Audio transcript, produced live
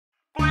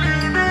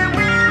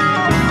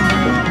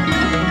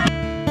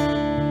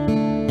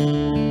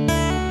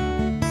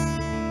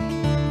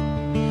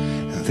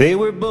They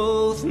were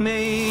both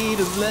made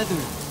of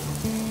leather,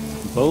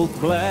 both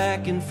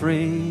black and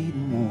frayed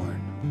and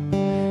worn,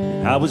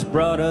 and I was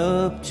brought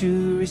up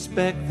to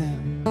respect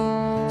them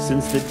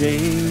since the day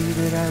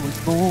that I was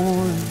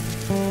born.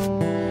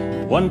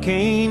 One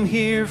came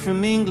here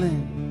from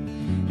England,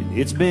 and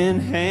it's been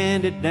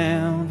handed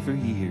down for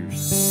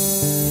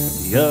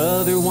years. The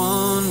other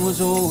one was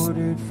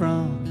ordered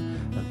from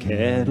a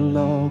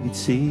catalog at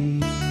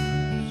Sears.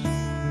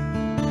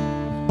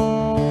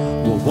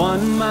 Well,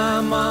 one my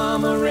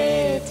mama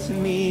read to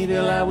me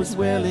till I was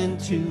well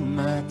into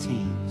my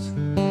teens,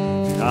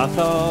 and I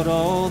thought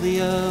all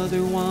the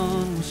other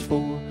one was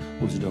for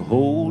was to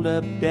hold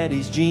up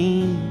Daddy's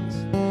jeans,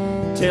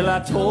 till I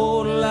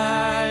told a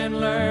lie and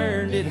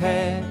learned it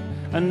had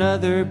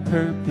another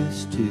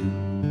purpose too.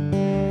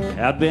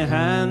 Out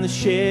behind the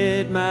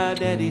shed, my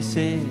daddy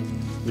said,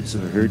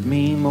 this'll hurt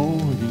me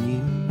more than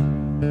you.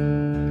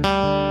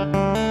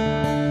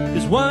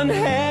 'Cause one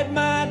had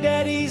my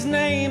daddy's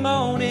name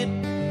on it,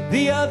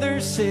 the other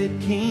said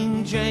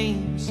King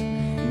James.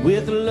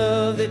 With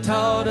love they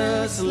taught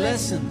us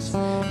lessons,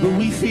 but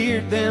we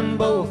feared them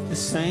both the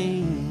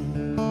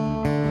same.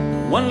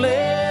 One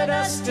led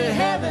us to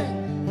heaven,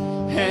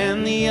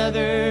 and the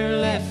other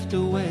left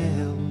a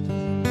well.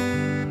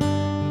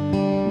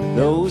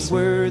 Those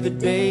were the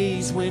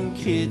days when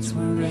kids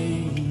were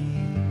raised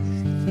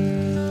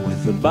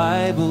with a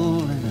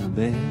Bible and a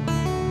bell.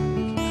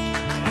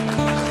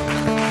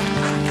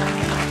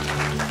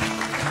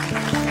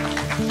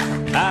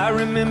 I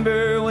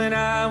remember when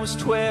I was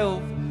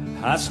 12,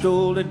 I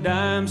stole a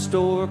dime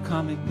store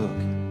comic book,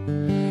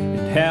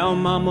 and how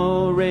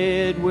Mama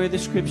read where the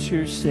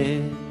scripture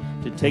said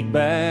to take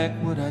back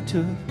what I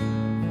took.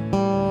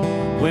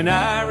 When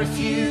I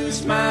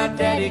refused, my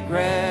daddy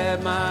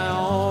grabbed my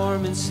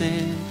arm and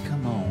said,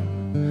 come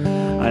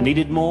on. I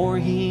needed more,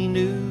 he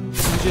knew,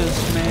 than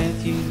just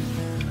Matthew,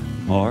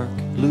 Mark,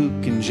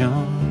 Luke, and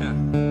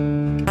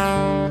John.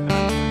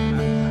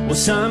 Well,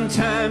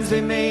 sometimes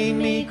they made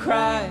me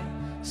cry,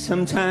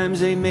 sometimes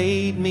they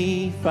made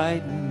me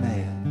fight and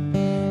mad.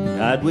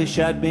 And I'd wish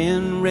I'd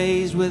been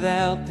raised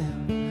without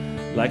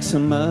them, like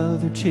some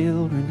other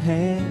children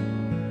had.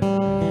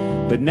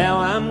 But now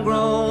I'm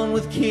grown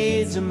with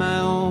kids of my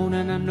own,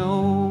 and I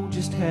know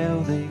just how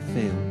they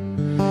feel.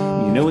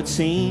 You know, it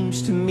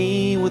seems to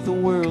me what the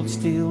world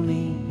still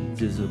needs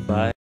is a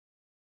Bible.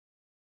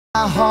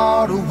 My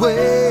heart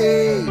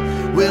away,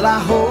 will I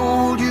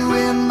hold you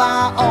in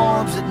my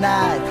arms at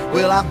night?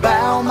 Will I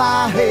bow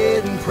my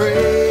head and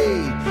pray?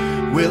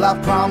 Will I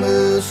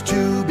promise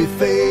to be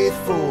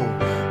faithful?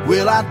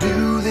 Will I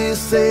do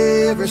this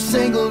every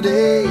single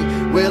day?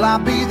 Will I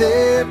be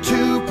there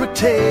to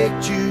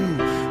protect you?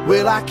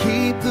 Will I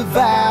keep the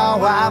vow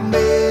I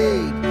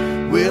made?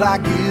 Will I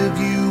give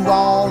you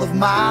all of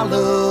my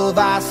love?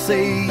 I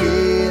say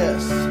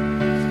yes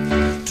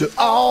to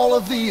all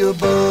of the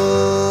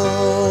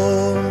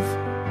above.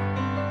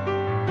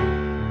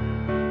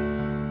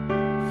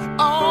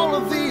 All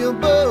of the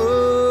above.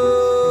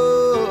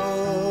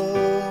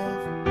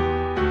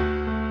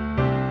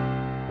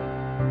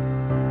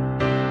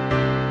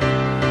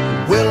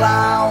 Will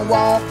I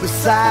walk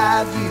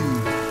beside you?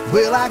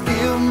 Will I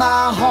give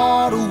my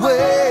heart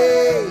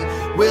away?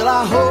 Will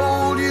I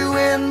hold you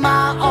in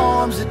my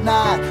arms at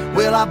night?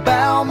 Will I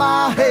bow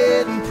my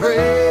head and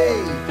pray?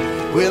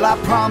 Will I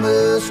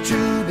promise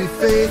to be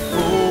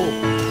faithful?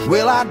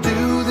 Will I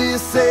do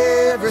this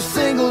every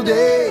single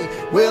day?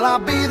 Will I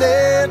be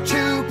there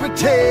to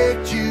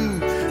protect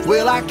you?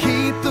 Will I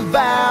keep the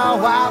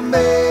vow I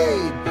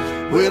made?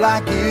 Will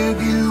I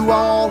give you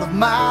all of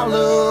my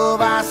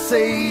love? I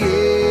say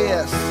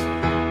yes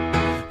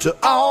to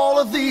all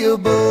of the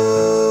above.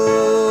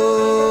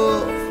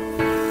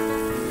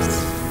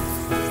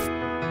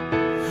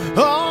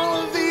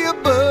 All of the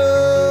above.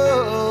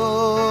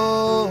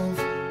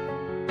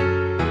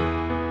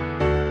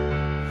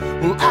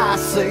 Well, I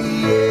say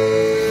yes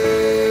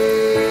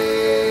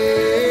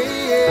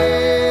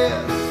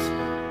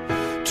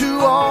to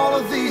all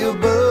of the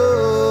above.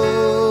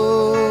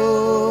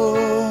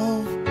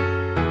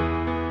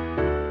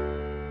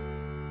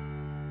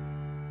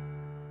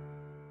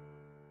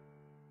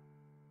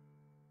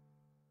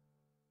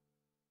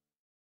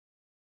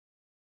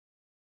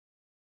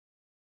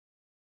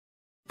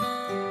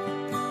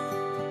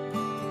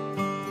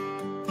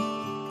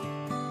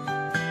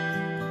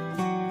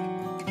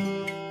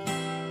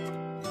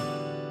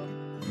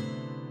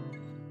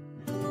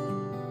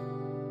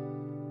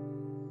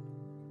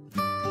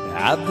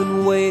 I've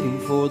been waiting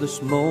for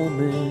this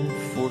moment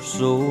for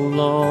so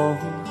long.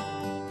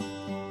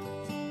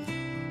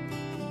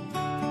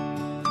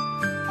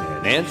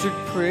 An answered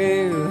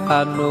prayer,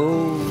 I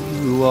know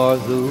you are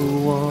the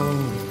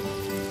one.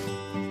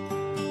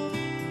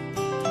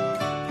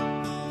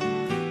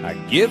 I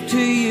give to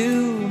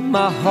you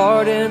my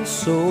heart and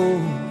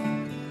soul,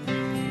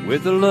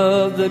 with a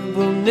love that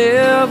will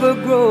never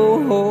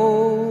grow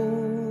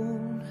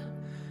old.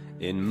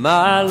 In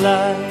my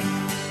life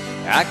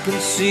I can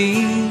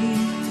see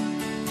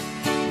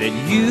that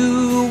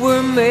you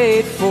were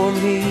made for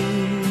me.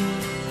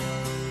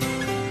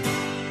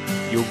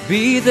 You'll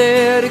be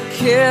there to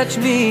catch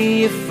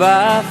me if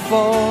I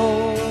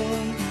fall.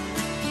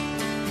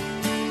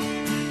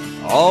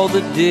 All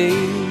the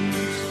days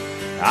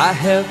I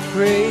have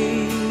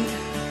prayed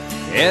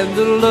and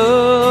the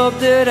love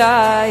that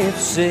I have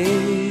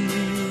saved,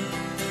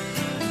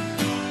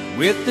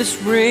 with this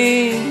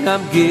ring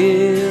I'm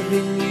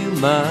giving you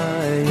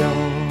my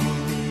all.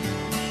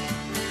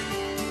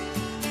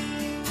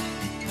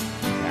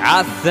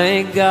 I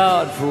thank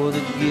God for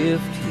the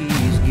gift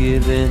He's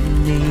given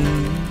me,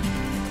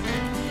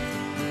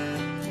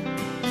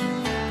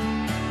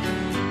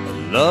 a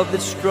love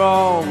that's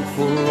strong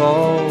for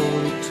all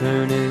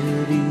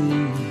eternity.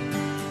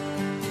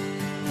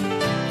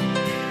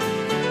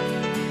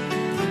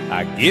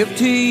 I give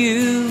to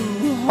you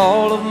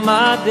all of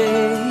my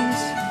days,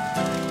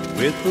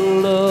 with a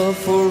love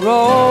for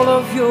all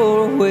of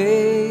your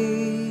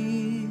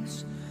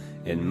ways.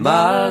 In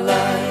my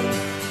life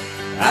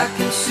I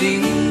can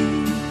see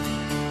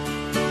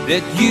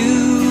that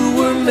you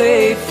were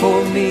made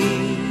for me.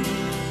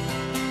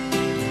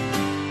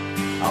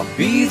 I'll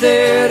be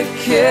there to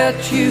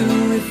catch you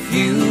if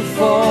you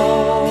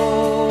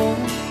fall.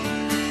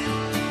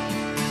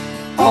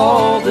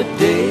 All the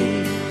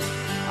days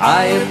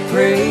I have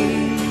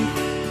prayed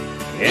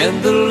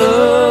and the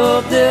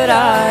love that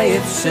I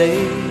have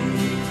saved,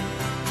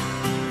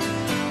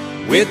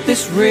 with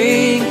this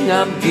ring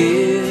I'm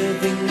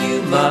giving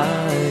you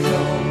my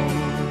all.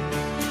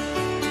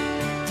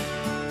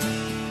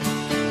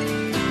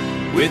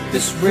 With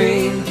this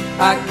ring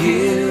I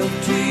give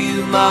to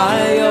you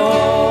my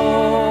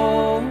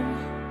all.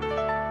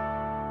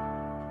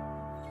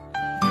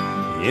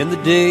 In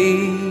the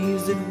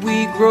days that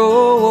we grow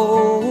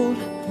old,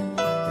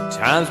 the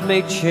times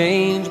may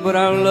change but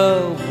our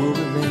love will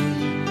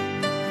remain.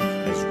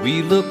 As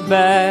we look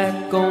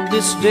back on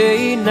this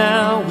day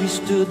now, we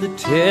stood the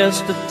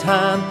test of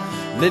time,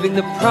 living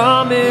the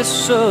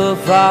promise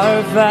of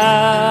our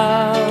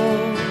vow.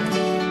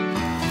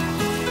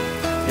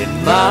 In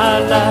my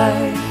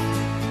life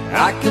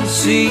I can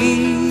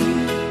see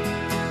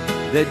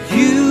that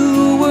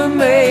you were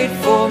made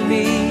for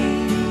me.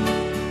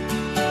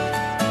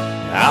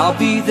 I'll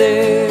be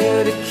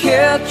there to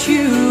catch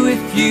you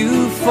if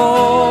you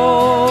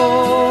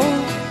fall.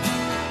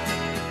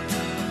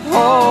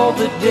 All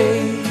the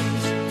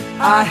days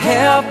I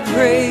have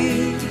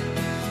prayed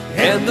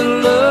and the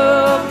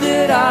love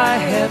that I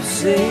have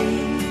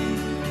saved,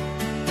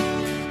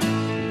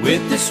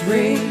 with this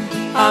ring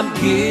I'm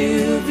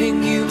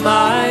giving you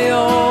my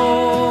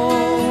all.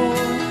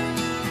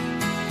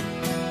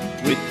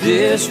 With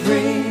this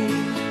ring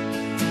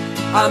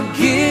I'm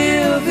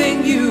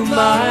giving you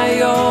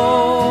my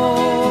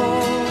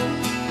all.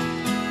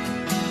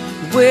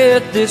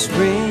 With this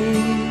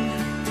ring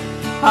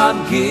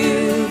I'm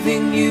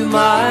giving you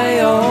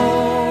my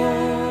all.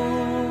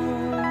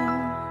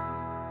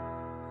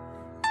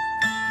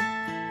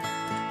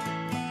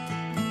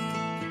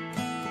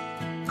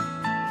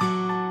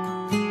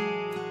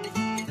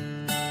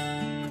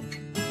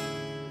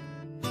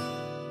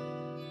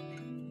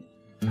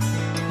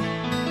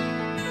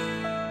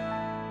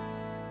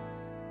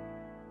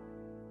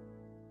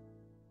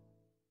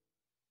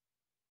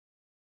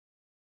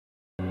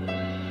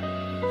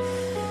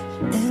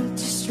 Empty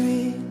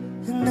street,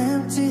 an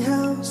empty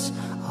house,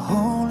 a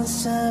hole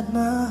inside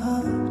my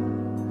heart.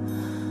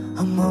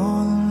 I'm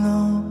all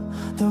alone,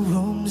 the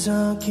rooms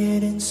are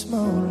getting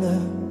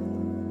smaller.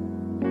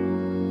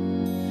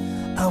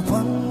 I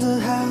wonder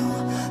how,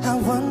 I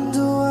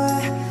wonder why,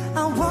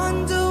 I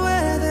wonder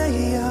where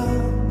they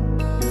are.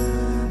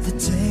 The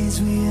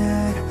days we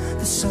had,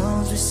 the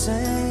songs we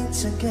sang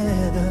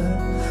together.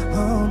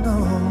 Oh no.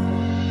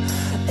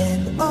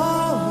 And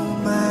oh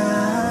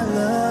my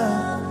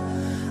love,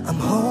 I'm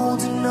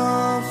holding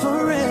on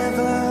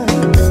forever.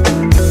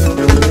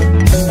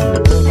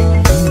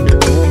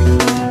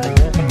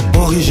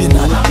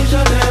 Original.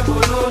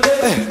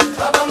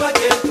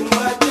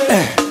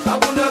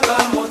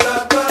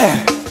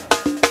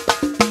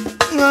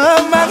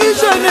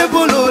 Marie-Jeanne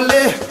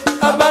Bololé,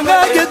 abanga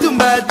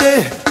ketumbate,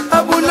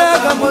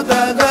 abunaka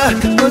modaga,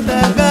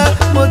 modaga,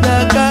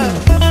 modaga.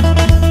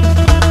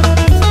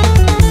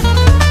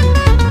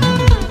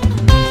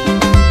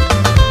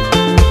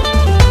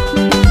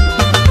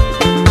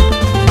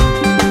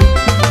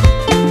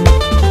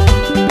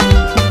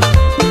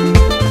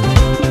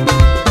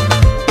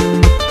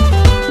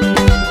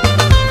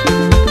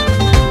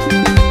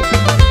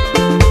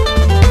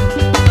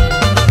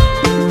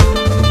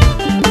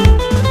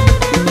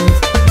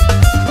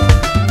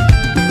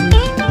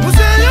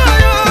 Museyo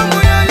yo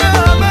muye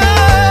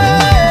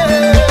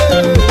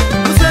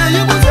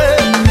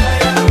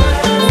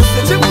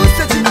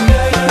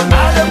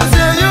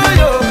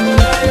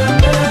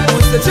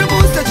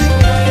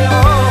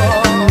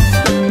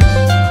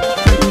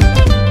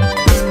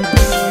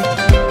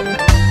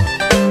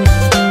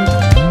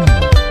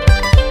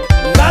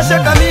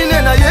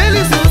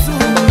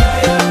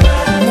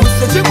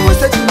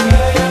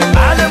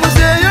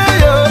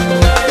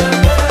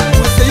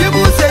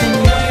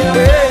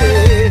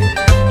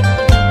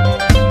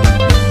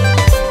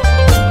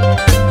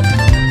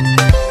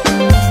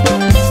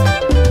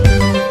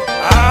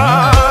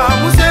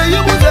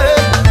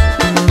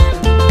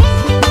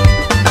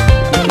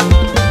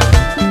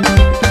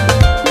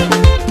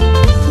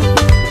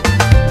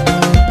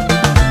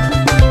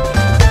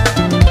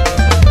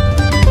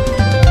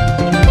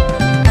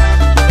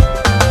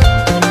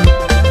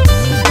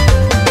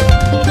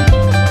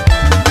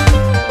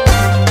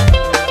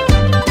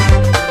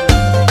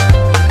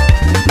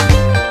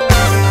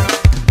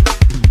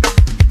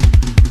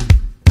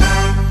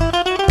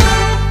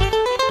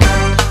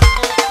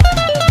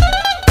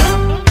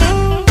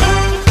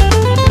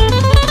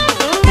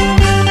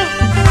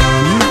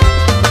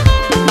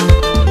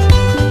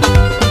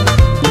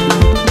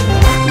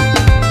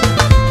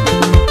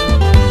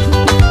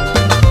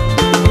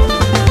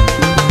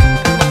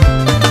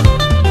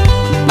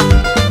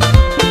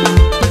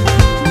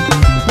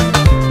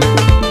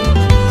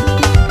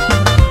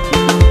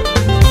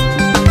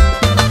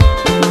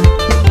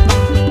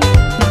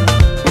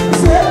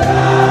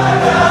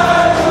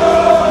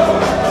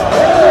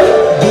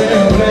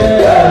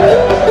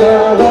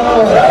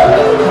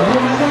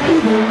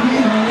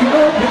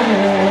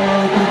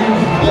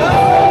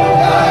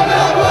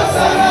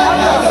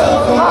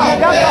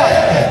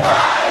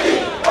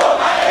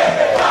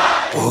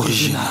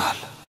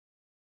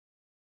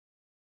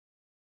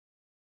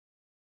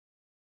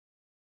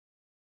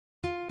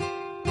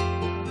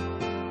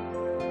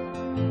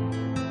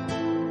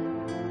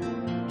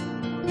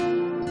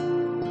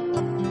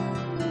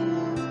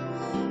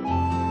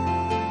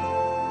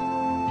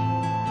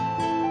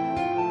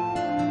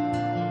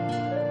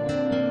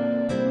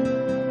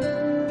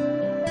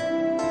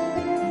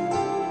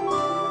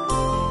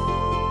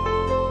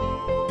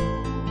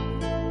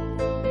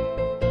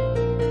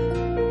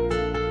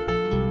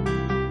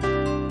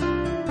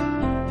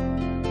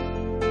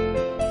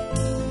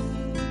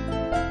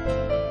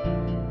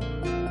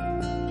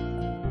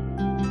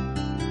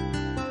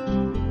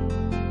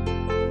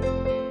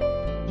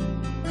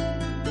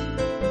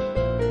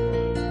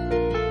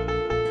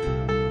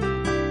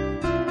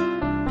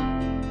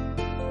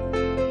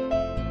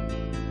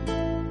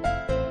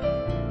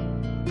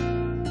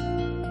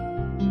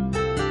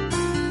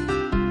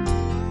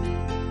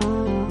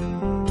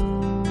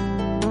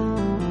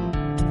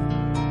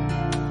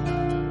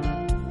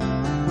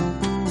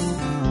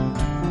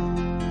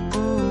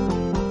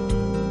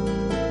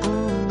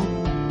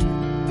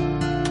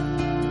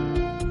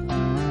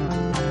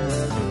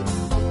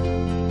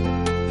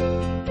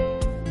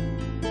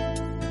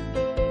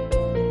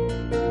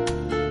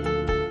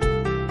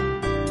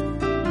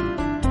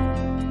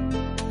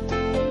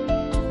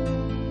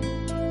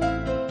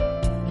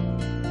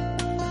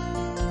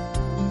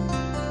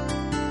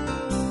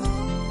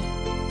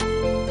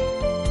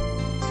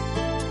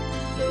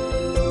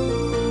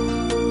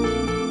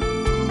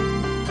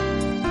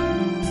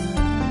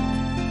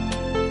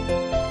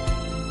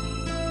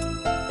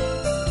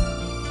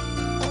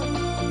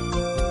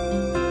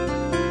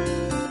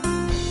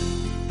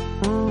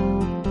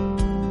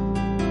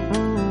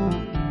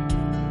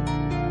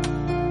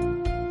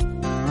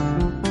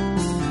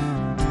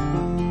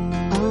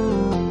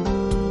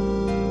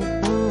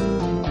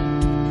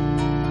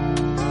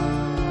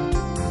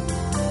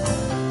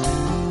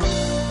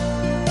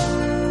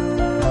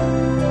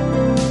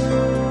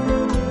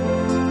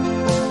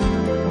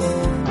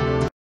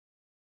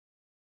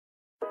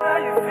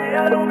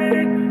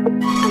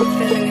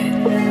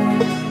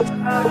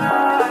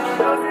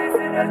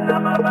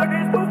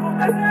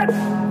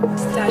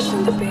Stash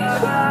in the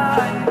bed.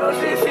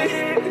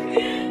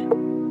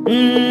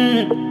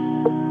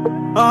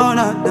 Oh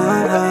na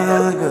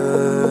na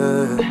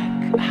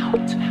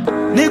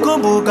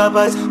nikumbuka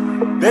pacha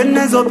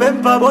benezo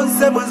pempa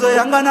bonse mwezo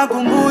yanga na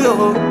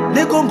kumbuyo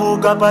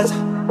nikumbuka pacha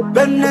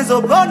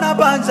benezo bona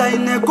panja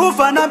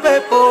inekufa na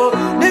pepo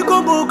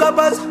nikumbuka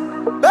pacha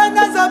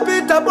benezo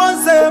pita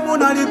bonse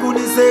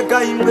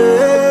munalikuniseka imbe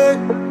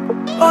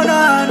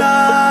onana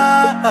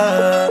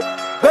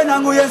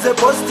benangu yeze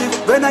positive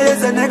bena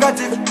yeze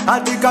negative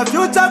atika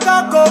future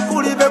kako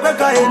kulibe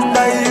kweka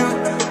enda hiyo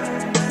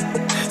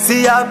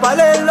si hapa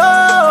lelo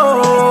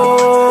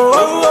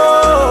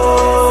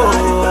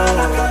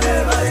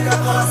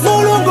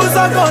mulungu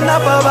zako na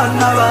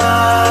babana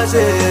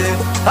baje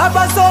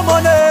hapa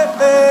somone